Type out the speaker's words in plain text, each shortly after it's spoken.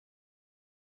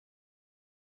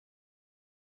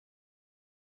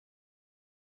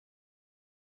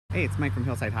Hey, it's Mike from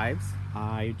Hillside Hives.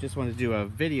 I just wanted to do a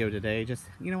video today.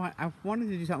 You know what? I wanted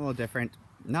to do something a little different.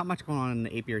 Not much going on in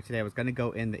the apiary today. I was going to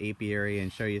go in the apiary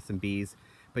and show you some bees.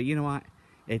 But you know what?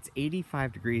 It's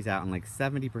 85 degrees out and like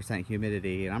 70%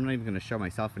 humidity. And I'm not even going to show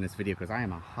myself in this video because I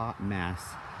am a hot mess.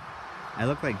 I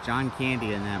look like John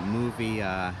Candy in that movie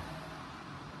where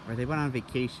they went on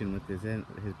vacation with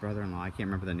his brother-in-law. I can't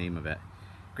remember the name of it.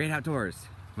 Great Outdoors.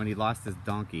 When he lost his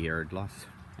donkey or lost...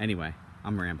 Anyway,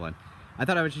 I'm rambling. I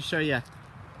thought I would just show you,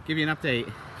 give you an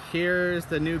update. Here's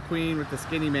the new queen with the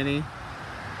skinny mini,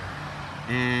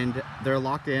 and they're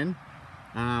locked in.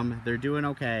 They're doing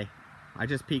okay. I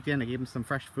just peeked in, I gave them some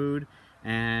fresh food,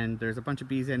 and there's a bunch of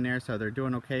bees in there, so they're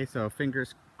doing okay. So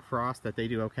fingers crossed that they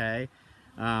do okay.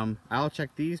 I'll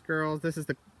check these girls. This is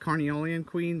the Carniolan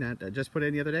queen that I just put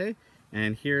in the other day,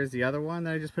 and here's the other one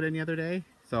that I just put in the other day.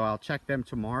 So I'll check them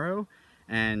tomorrow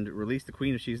and release the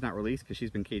queen if she's not released, because she's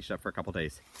been caged up for a couple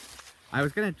days. I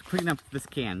was gonna clean up this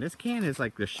can. This can is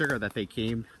like the sugar that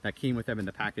came with them in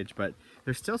the package, but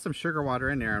there's still some sugar water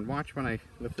in there. And watch when I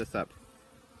lift this up.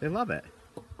 They love it.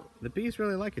 The bees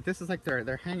really like it. This is like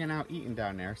they're hanging out eating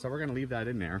down there, so we're gonna leave that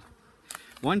in there.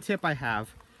 One tip I have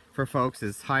for folks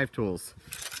is hive tools.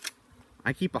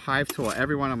 I keep a hive tool at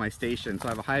every one of my stations. So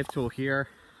I have a hive tool here,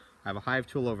 I have a hive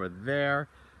tool over there,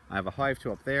 I have a hive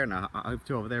tool up there, and a hive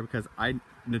tool over there, because I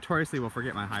notoriously will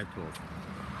forget my hive tools.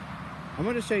 I'm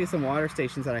going to show you some water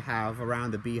stations that I have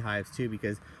around the beehives too,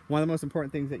 because one of the most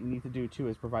important things that you need to do too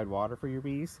is provide water for your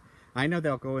bees. I know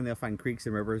they'll go and they'll find creeks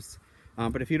and rivers,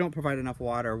 but if you don't provide enough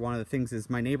water, one of the things is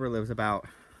my neighbor lives about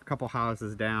a couple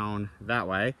houses down that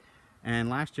way, and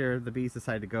last year the bees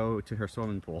decided to go to her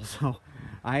swimming pool. So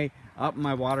I upped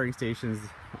my watering stations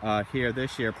here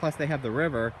this year. Plus they have the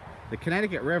river. The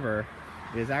Connecticut River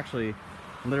is actually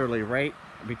literally right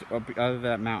other than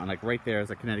that mountain, like right there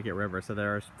is a Connecticut River, so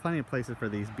there's plenty of places for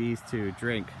these bees to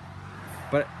drink.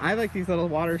 But I like these little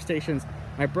water stations.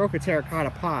 I broke a terracotta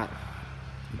pot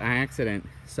by accident,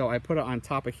 so I put it on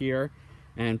top of here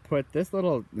and put this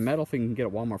little metal thing you can get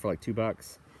at Walmart for like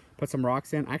 $2. Put some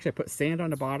rocks in. Actually, I put sand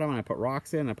on the bottom and I put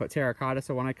rocks in and I put terracotta,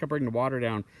 so when I bring the water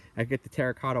down I get the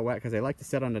terracotta wet, because they like to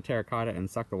sit on the terracotta and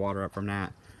suck the water up from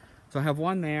that. So I have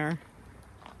one there,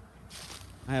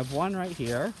 I have one right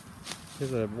here.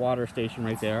 There's a water station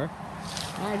right there.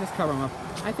 And I just cover them up.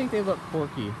 I think they look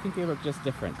quirky. I think they look just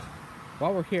different.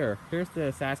 While we're here, here's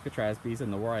the Saskatraz bees in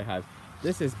the Wari hive.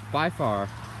 This is by far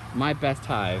my best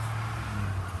hive.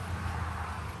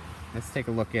 Let's take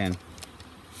a look in.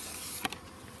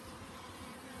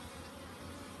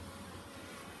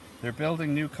 They're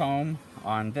building new comb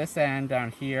on this end down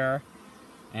here.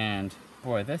 And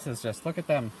boy, this is just, look at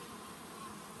them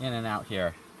in and out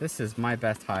here. This is my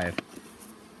best hive.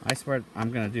 I swear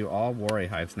I'm going to do all Wari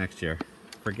hives next year.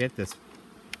 Forget this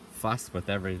fuss with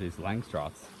these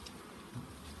Langstroths.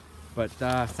 But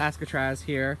Saskatraz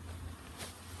here.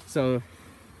 So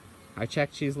I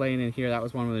checked, she's laying in here. That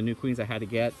was one of the new queens I had to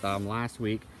get last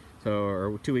week,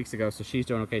 or 2 weeks ago. So she's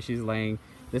doing okay. She's laying.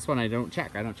 This one I don't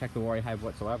check. I don't check the Wari hive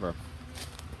whatsoever.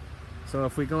 So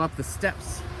if we go up the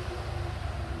steps,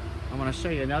 I want to show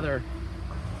you another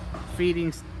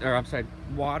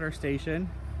water station.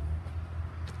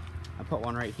 I put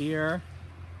one right here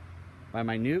by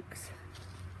my nukes.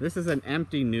 This is an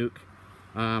empty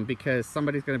nuke because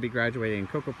somebody's going to be graduating.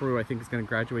 Coco Peru, I think, is going to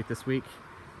graduate this week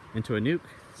into a nuke.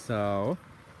 So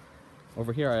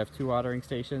over here I have 2 watering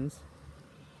stations.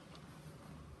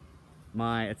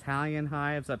 My Italian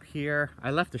hives up here.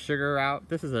 I left the sugar out.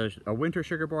 This is a winter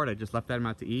sugar board. I just left them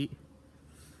out to eat.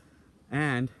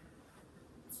 And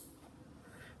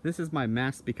this is my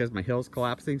mess because my hill's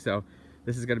collapsing, so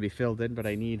this is going to be filled in, but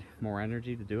I need more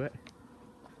energy to do it.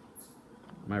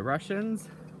 My Russians.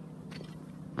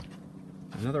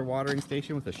 Another watering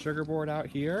station with a sugar board out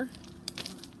here.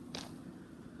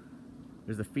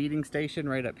 There's a feeding station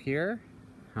right up here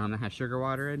that has sugar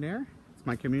water in there. It's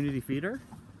my community feeder,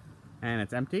 and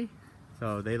it's empty,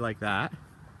 so they like that.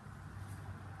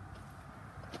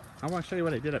 I want to show you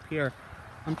what I did up here.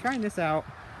 I'm trying this out.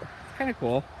 It's kind of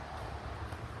cool.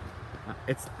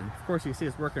 Of course, you see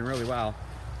it's working really well.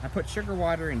 I put sugar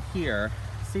water in here.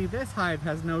 See, this hive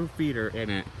has no feeder in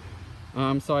it.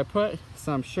 So I put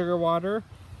some sugar water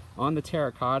on the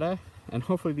terracotta, and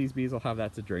hopefully these bees will have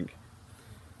that to drink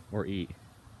or eat.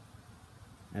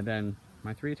 And then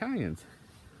my 3 Italians.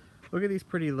 Look at these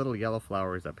pretty little yellow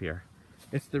flowers up here.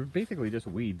 They're basically just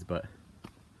weeds,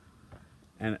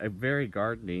 and a very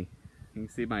gardeny. You can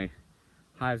see my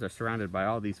hives are surrounded by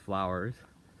all these flowers.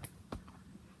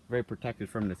 Very protected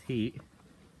from this heat.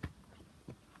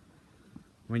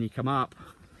 When you come up,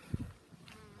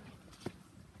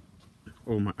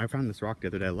 I found this rock the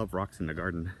other day. I love rocks in the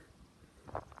garden.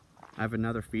 I have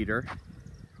another feeder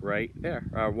right there.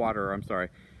 Waterer, I'm sorry.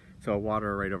 So a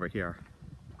waterer right over here.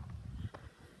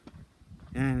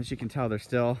 And as you can tell, they're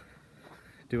still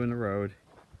doing the road.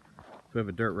 We have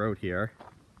a dirt road here.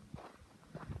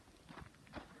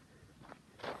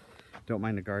 Don't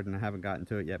mind the garden. I haven't gotten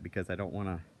to it yet because I don't want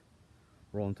to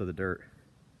roll into the dirt.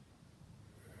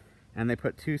 And they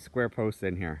put 2 square posts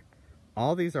in here.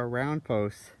 All these are round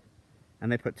posts,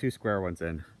 and they put 2 square ones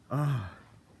in. Oh,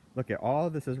 look at all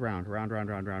of this is round, round, round,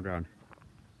 round, round, round.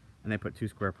 And they put 2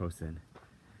 square posts in.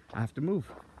 I have to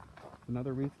move.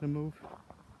 Another reason to move.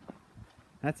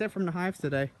 That's it from the hives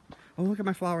today. Oh, look at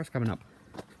my flowers coming up.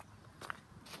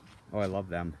 Oh, I love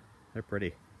them. They're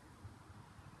pretty.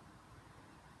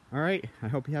 All right, I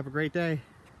hope you have a great day.